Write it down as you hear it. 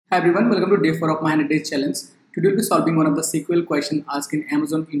Hi everyone, welcome to day 4 of my 100 days challenge. Today we'll be solving one of the SQL question asked in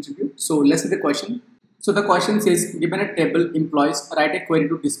Amazon interview. So let's see the question. So the question says, given a table employees, write a query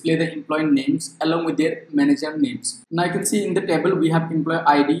to display the employee names along with their manager names. Now you can see in the table we have employee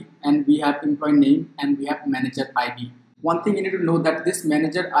ID and we have employee name and we have manager ID. One thing you need to know that this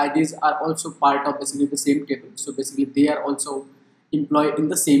manager IDs are also part of basically the same table. So basically they are also employed in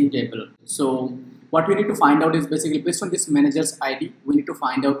the same table. So what we need to find out is basically based on this manager's ID, we need to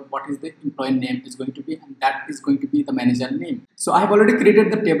find out what is the employee name is going to be, and that is going to be the manager name. So I have already created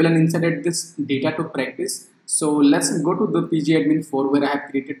the table and inserted this data to practice. So let's go to the pgadmin 4 where I have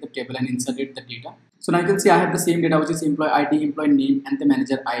created the table and inserted the data. So now you can see I have the same data, which is employee ID, employee name and the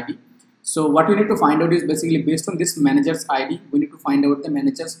manager ID. So what we need to find out is basically based on this manager's ID, we need to find out the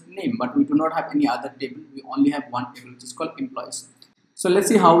manager's name, but we do not have any other table. We only have one table, which is called employees. So let's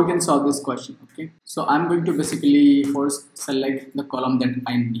see how we can solve this question. Okay, so I'm going to basically first select the column that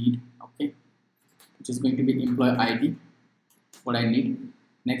I need, okay, which is going to be employee ID, what I need.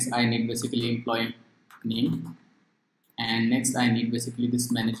 Next I need basically employee name, and next I need basically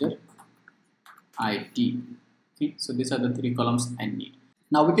this manager ID. Okay, so these are the three columns I need.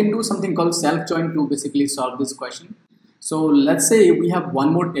 Now we can do something called self join to basically solve this question. So let's say we have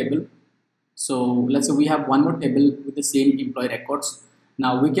one more table. So let's say we have one more table with the same employee records.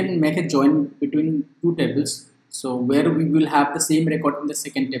 Now we can make a join between two tables, so where we will have the same record in the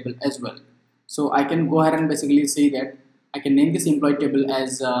second table as well. So I can go ahead and basically say that I can name this employee table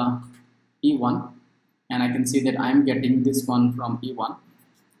as E1, and I can see that I'm getting this one from E1,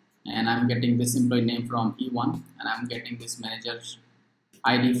 and I'm getting this employee name from E1, and I'm getting this manager's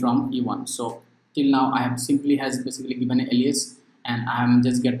ID from E1. So till now I have simply has basically given an alias, and I am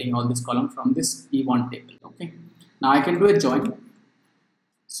just getting all this column from this E1 table. Okay, now I can do a join.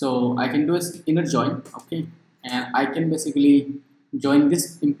 So I can do an inner join, okay, and I can basically join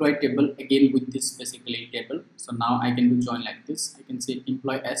this employee table again with this basically table. So now I can do join like this. I can say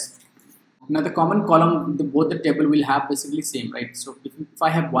employee S. Now the common column, both the table will have basically same, right? So if I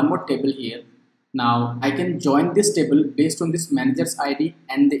have one more table here, now I can join this table based on this manager's ID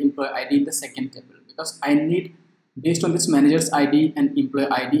and the employee ID in the second table, because I need based on this manager's ID and employee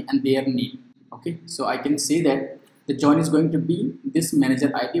ID and their name. Okay, so I can say that the join is going to be this manager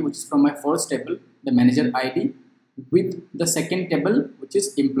ID, which is from my first table, the manager ID, with the second table, which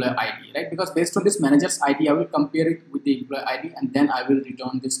is employee ID, right? Because based on this manager's ID, I will compare it with the employee ID, and then I will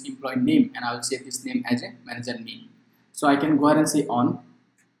return this employee name, and I will save this name as a manager name. So I can go ahead and say on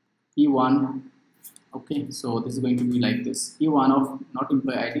E1. Okay, so this is going to be like this. E1 of not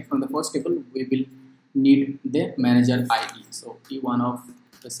employee ID, from the first table we will need the manager ID. So E1 of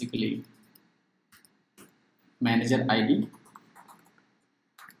basically manager ID,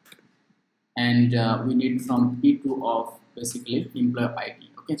 and we need from E2 of basically employee ID.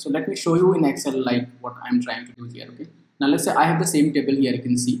 Okay, so let me show you in Excel like what I'm trying to do here. Okay, now let's say I have the same table here, you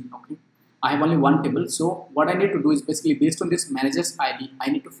can see. Okay, I have only one table, so what I need to do is basically based on this manager's ID, I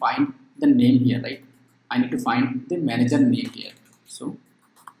need to find the name here, right? I need to find the manager name here. So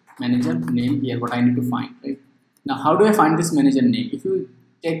manager name here, what I need to find, right? Now how do I find this manager name? If you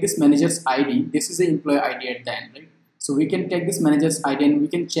take this manager's ID, this is the employee ID at the end, right? So we can take this manager's ID and we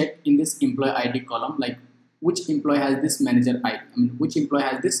can check in this employee ID column like which employee has this manager ID, which employee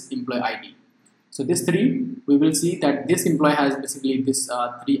has this employee ID. So this three, we will see that this employee has basically this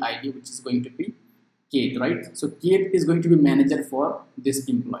 3 ID, which is going to be Kate, right? So Kate is going to be manager for this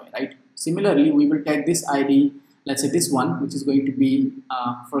employee, right? Similarly, we will take this ID, let's say this one, which is going to be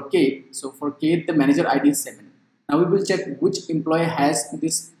for Kate. So for Kate, the manager ID is 7. Now we will check which employee has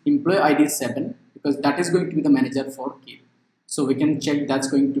this employee ID 7, because that is going to be the manager for Kate. So we can check that's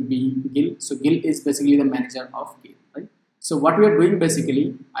going to be Gil. So Gil is basically the manager of Kate, right? So what we are doing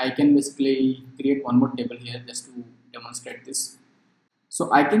basically, I can basically create one more table here just to demonstrate this. So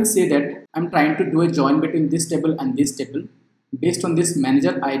I can say that I'm trying to do a join between this table and this table based on this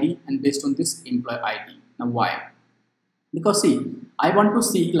manager ID and based on this employee ID. Now why? Because see, I want to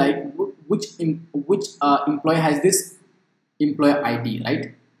see like which employee has this employee ID,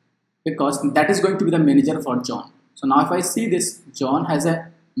 right? Because that is going to be the manager for John. So now if I see this, John has a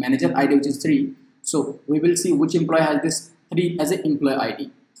manager ID which is 3. So we will see which employee has this 3 as an employee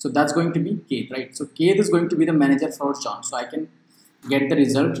ID. So that's going to be Kate, right? So Kate is going to be the manager for John. So I can get the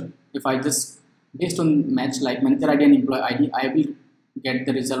result if I just based on match like manager ID and employee ID, I will get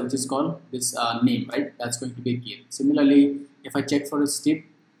the result which is called this name, right? That's going to be Kate. Similarly, if I check for Steve,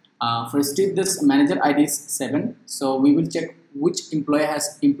 this manager ID is 7. So we will check which employee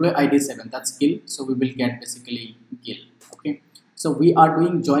has employee ID 7. That's Gil. So we will get basically Gil. Okay. So we are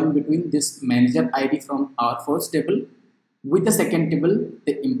doing join between this manager ID from our first table with the second table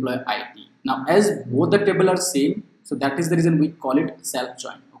the employee ID. Now as both the table are same, so that is the reason we call it self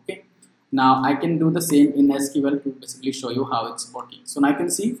join. Okay, now I can do the same in SQL to basically show you how it's working. So now I can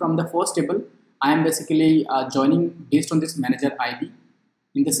see from the first table I am basically joining based on this manager ID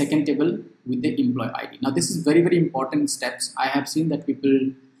in the second table with the employee ID. Now this is very important steps. I have seen that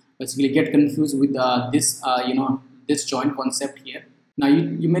people basically get confused with this join concept here. Now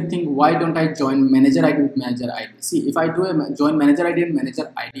you may think, why don't I join manager ID with manager ID? See, if I do a join manager ID and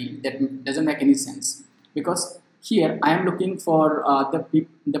manager ID, that doesn't make any sense, because here I am looking for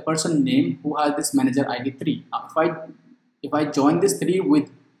the person name who has this manager ID 3. Now if I join this 3 with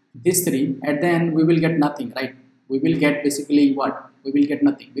this 3, at the end we will get nothing, right? We will get basically what? We will get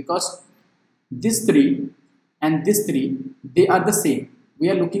nothing, because this 3 and this 3, they are the same. We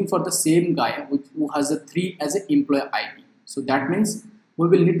are looking for the same guy who has a 3 as an employee ID. So that means we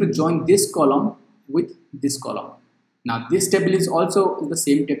will need to join this column with this column. Now this table is also the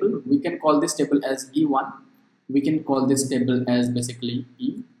same table. We can call this table as E1. We can call this table as basically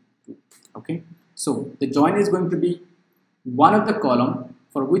E2. Okay. So the join is going to be one of the column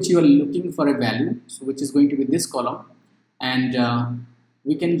for which you are looking for a value, so which is going to be this column, and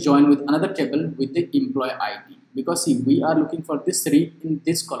we can join with another table with the employee ID, because see, we are looking for this 3 in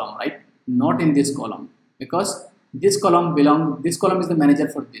this column, right? Not in this column, because this column is the manager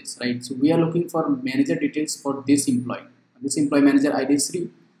for this, right? So we are looking for manager details for this employee. This employee manager ID is 3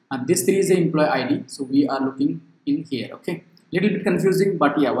 and this 3 is the employee ID, so we are looking in here. Okay, little bit confusing,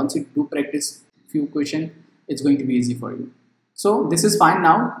 but yeah, once you do practice few questions, it's going to be easy for you. So this is fine.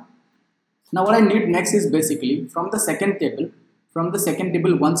 Now what I need next is basically from the second table,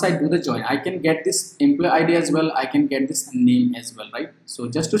 once I do the join, I can get this employee ID as well, I can get this name as well, right? So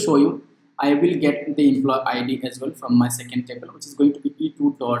just to show you, I will get the employee ID as well from my second table, which is going to be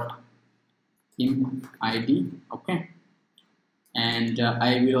e2.empid. Okay, and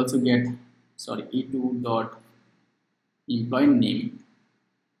I will also get e2.employee name.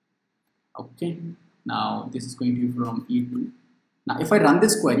 Okay, now this is going to be from E2. Now if I run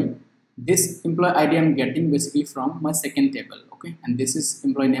this query, this employee ID I'm getting basically from my second table. Okay, and this is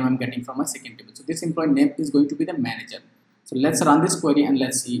employee name I'm getting from my second table. So this employee name is going to be the manager. So let's run this query and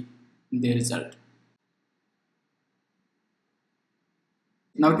let's see the result.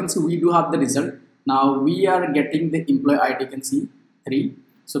 Now you can see we do have the result. Now we are getting the employee ID, you can see 3.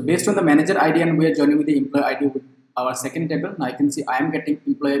 So based on the manager ID, and we are joining with the employee ID with our second table. Now you can see I am getting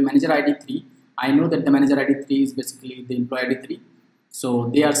employee manager ID 3. I know that the manager ID 3 is basically the employee ID 3.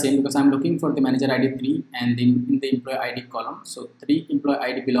 So they are same, because I am looking for the manager ID 3 and in the employee ID column. So 3 employee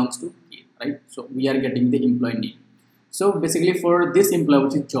ID belongs to A, right? So we are getting the employee name. So basically for this employee,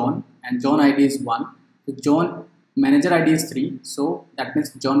 which is John, and John ID is 1, so John manager ID is 3, so that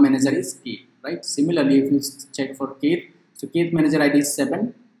means John manager is Kate, right? Similarly, if you check for Kate, so Kate manager ID is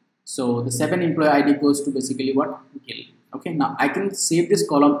 7, so the 7 employee ID goes to basically what? Gil. Okay, now I can save this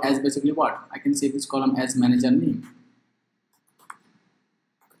column as basically what? I can save this column as manager name.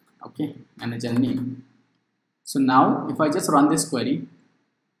 Okay, manager name. So now if I just run this query,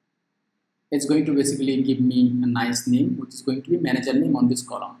 it's going to basically give me a nice name, which is going to be manager name on this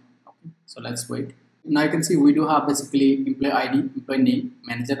column. Okay, so let's wait. Now you can see we do have basically employee ID, employee name,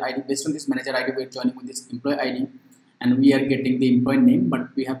 manager ID. Based on this manager ID, we are joining with this employee ID, and we are getting the employee name,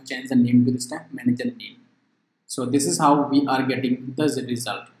 but we have changed the name to this time manager name. So this is how we are getting the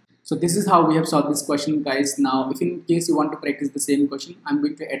result. So this is how we have solved this question, guys. Now if in case you want to practice the same question, I'm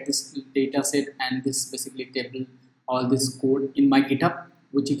going to add this data set and this basically table, all this code in my GitHub,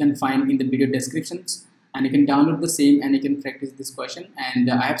 which you can find in the video descriptions, and you can download the same and you can practice this question. And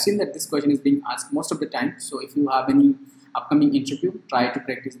I have seen that this question is being asked most of the time, so if you have any upcoming interview, try to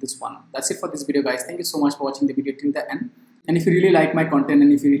practice this one. That's it for this video, guys. Thank you so much for watching the video till the end. And if you really like my content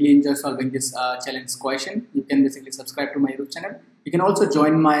and if you really enjoy solving this challenge question, you can basically subscribe to my YouTube channel. You can also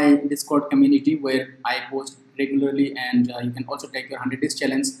join my Discord community where I post regularly, and you can also take your 100 days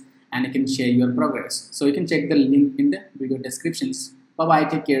challenge and you can share your progress. So you can check the link in the video descriptions. Bye bye,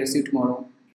 take care, see you tomorrow.